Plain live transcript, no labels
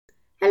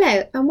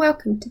Hello and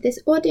welcome to this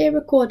audio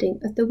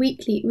recording of the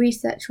weekly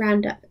research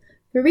roundup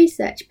for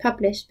research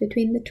published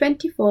between the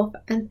 24th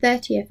and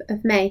 30th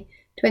of May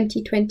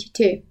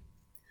 2022.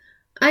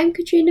 I'm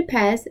Katrina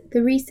Pears,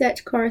 the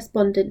research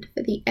correspondent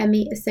for the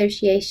ME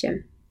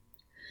Association.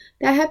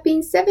 There have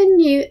been 7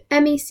 new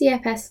ME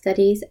CFS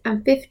studies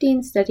and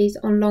 15 studies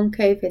on long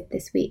COVID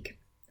this week.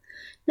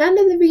 None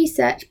of the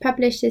research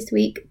published this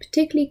week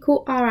particularly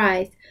caught our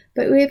eyes,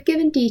 but we have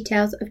given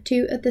details of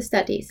 2 of the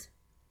studies.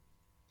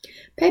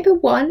 Paper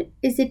 1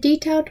 is a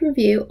detailed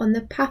review on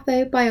the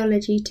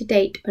pathobiology to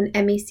date on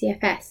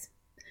ME/CFS.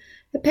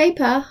 The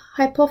paper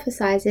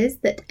hypothesizes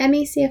that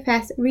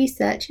ME/CFS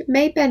research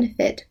may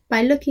benefit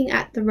by looking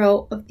at the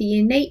role of the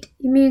innate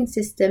immune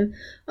system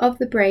of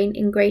the brain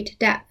in greater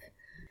depth.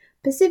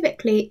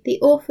 Specifically, the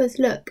authors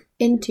look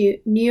into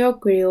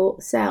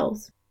neuroglial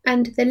cells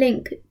and the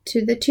link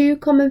to the 2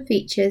 common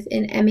features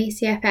in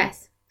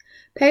ME/CFS,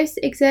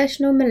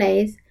 post-exertional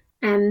malaise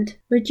and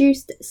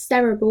reduced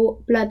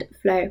cerebral blood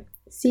flow,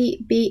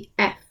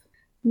 CBF.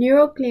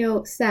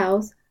 Neuroglial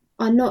cells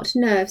are not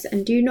nerves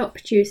and do not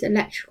produce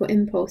electrical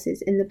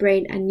impulses in the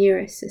brain and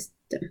nervous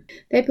system.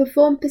 They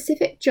perform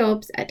specific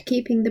jobs at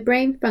keeping the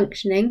brain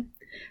functioning.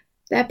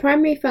 Their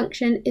primary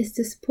function is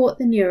to support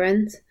the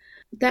neurons.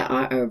 There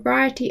are a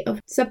variety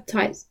of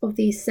subtypes of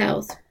these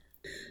cells.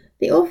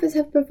 The authors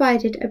have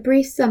provided a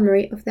brief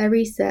summary of their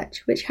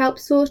research, which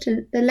helps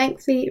shorten the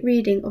lengthy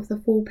reading of the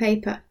full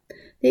paper.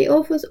 The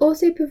authors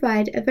also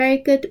provide a very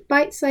good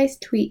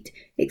bite-sized tweet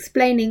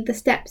explaining the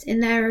steps in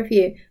their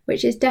review,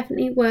 which is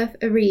definitely worth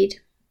a read.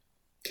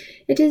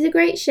 It is a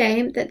great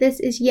shame that this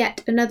is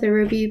yet another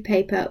review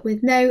paper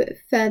with no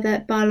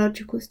further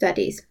biological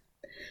studies.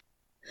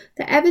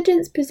 The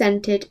evidence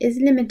presented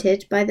is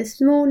limited by the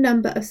small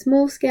number of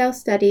small-scale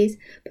studies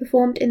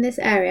performed in this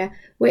area,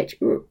 which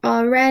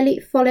are rarely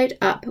followed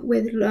up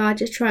with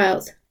larger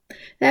trials.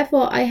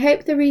 Therefore, I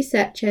hope the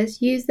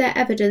researchers use their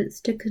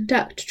evidence to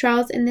conduct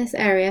trials in this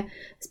area,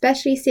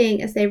 especially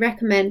seeing as they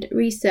recommend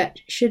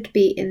research should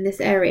be in this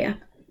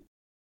area.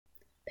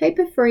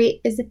 Paper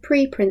 3 is a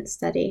preprint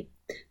study,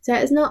 so it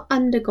has not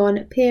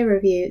undergone peer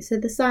review, so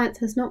the science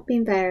has not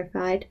been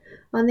verified,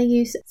 on the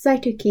use of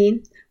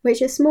cytokine,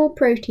 which are small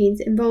proteins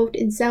involved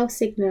in cell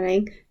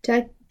signaling,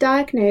 to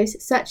diagnose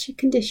such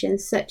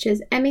conditions such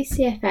as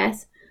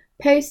ME/CFS,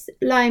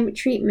 post-Lyme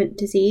treatment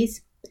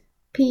disease,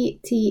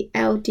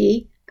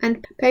 PTLD,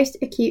 and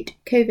post-acute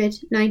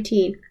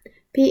COVID-19,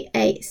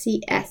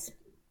 PACS.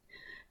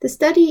 The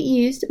study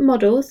used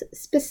models,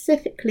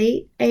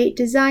 specifically a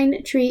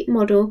design tree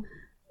model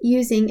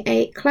using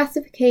a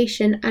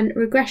classification and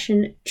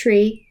regression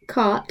tree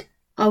CART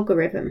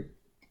algorithm.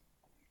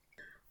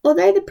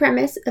 Although the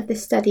premise of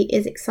this study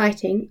is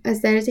exciting,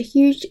 as there is a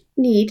huge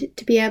need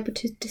to be able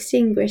to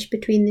distinguish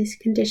between these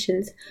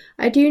conditions,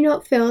 I do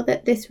not feel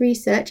that this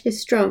research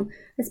is strong,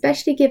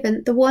 especially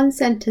given the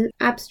one-sentence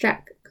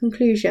abstract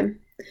conclusion,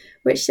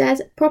 which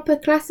says proper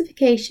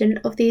classification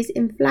of these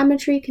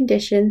inflammatory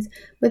conditions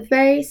with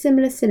very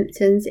similar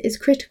symptoms is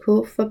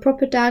critical for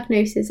proper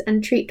diagnosis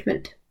and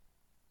treatment.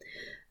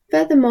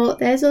 Furthermore,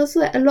 there is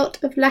also a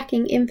lot of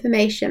lacking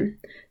information,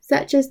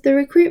 such as the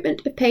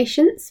recruitment of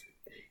patients,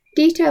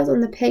 details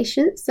on the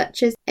patients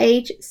such as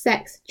age,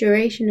 sex,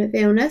 duration of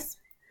illness,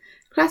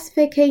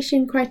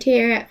 classification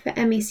criteria for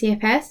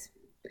ME/CFS,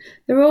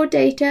 the raw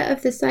data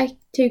of the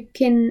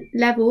cytokine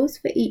levels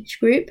for each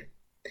group,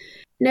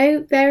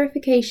 no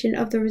verification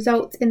of the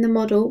results in the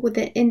model with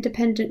an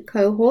independent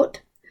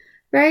cohort,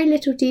 very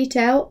little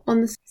detail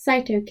on the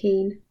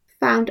cytokine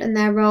found and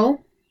their role.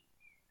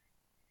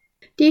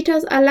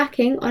 Details are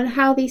lacking on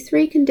how these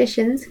 3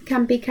 conditions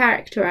can be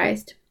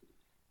characterized.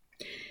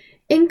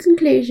 In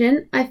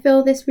conclusion, I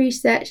feel this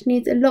research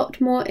needs a lot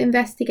more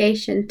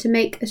investigation to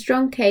make a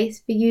strong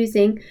case for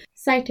using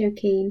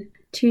cytokine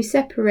to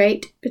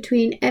separate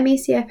between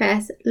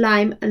ME/CFS,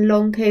 Lyme and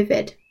long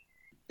COVID.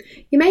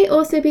 You may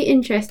also be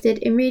interested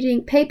in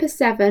reading Paper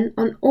 7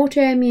 on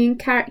autoimmune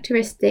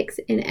characteristics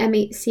in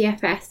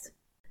ME/CFS.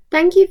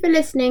 Thank you for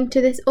listening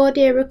to this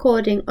audio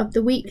recording of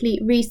the weekly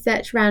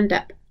research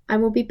roundup. I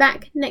will be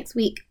back next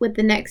week with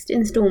the next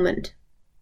instalment.